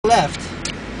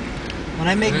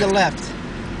left,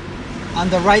 on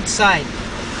the right side,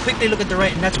 quickly look at the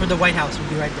right, and that's where the White House will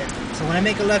be right there. So when I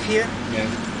make a left here,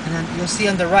 and then you'll see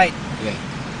on the right, the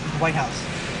White House.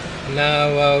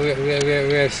 Now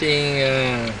we're seeing.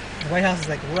 The White House is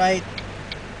like right.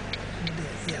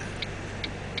 Yeah.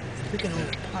 We can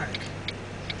only park.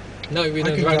 No, we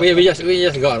don't. We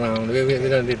just go around. We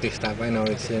don't need to stop. I know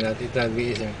it's not be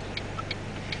easier.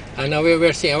 And now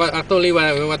we're seeing. Actually,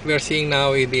 what we're seeing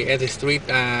now is at the street,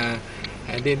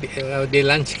 the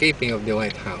landscaping of the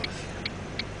White House.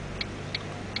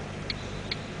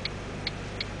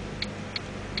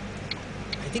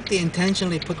 I think they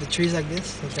intentionally put the trees like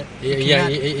this so that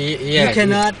you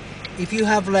cannot. If you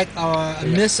have like a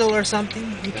missile or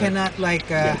something, you cannot like.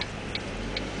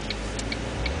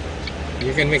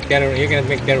 You can make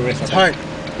terrorists. It's hard.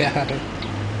 Yeah.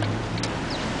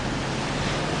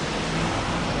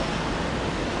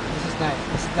 This is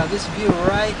nice. Now this view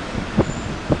right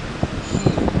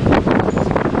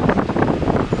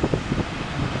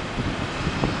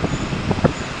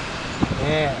here.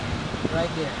 Yeah,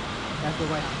 right there. That's the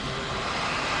White House.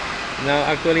 Now,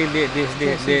 actually, the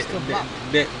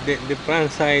front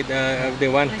side of the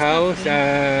White House,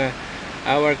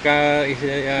 our car is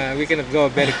we cannot go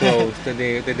very close to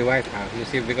the White House. You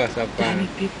see, because of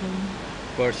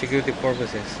for security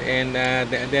purposes, and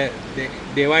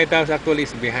the White House actually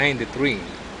is behind the tree.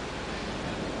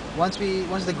 Once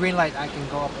the green light, I can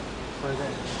go up further.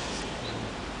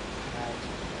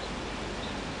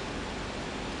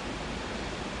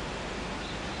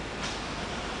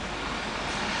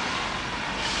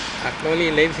 Actually,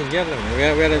 ladies and gentlemen,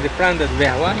 we're at the front of the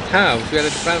White House. We're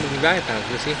at the front of the White House.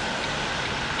 You see,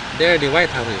 there the White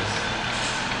House is.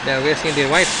 There we're seeing the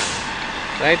White House.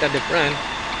 Right at the front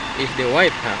is the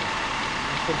White House.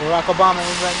 That's where Barack Obama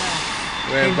is right now.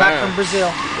 Came back from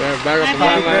Brazil. Where Barack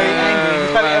Obama very angry.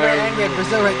 He's probably very angry at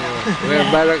Brazil right now. Where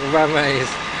Barack Obama is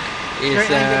very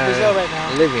angry at Brazil right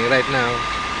now. living right now.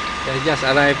 He just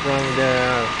arrived from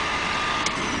the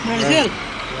Brazil.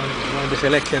 From the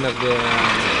selection of the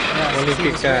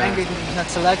Olympic. He's angry that he's not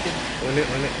selected.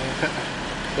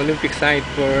 Olympic side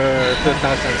for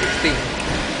 2016.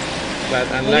 But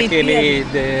unluckily,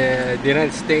 the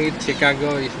United States,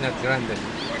 Chicago is not granted,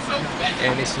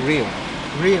 and it's Rio.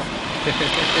 Rio.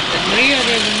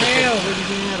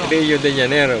 Rio de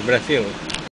Janeiro, Brazil.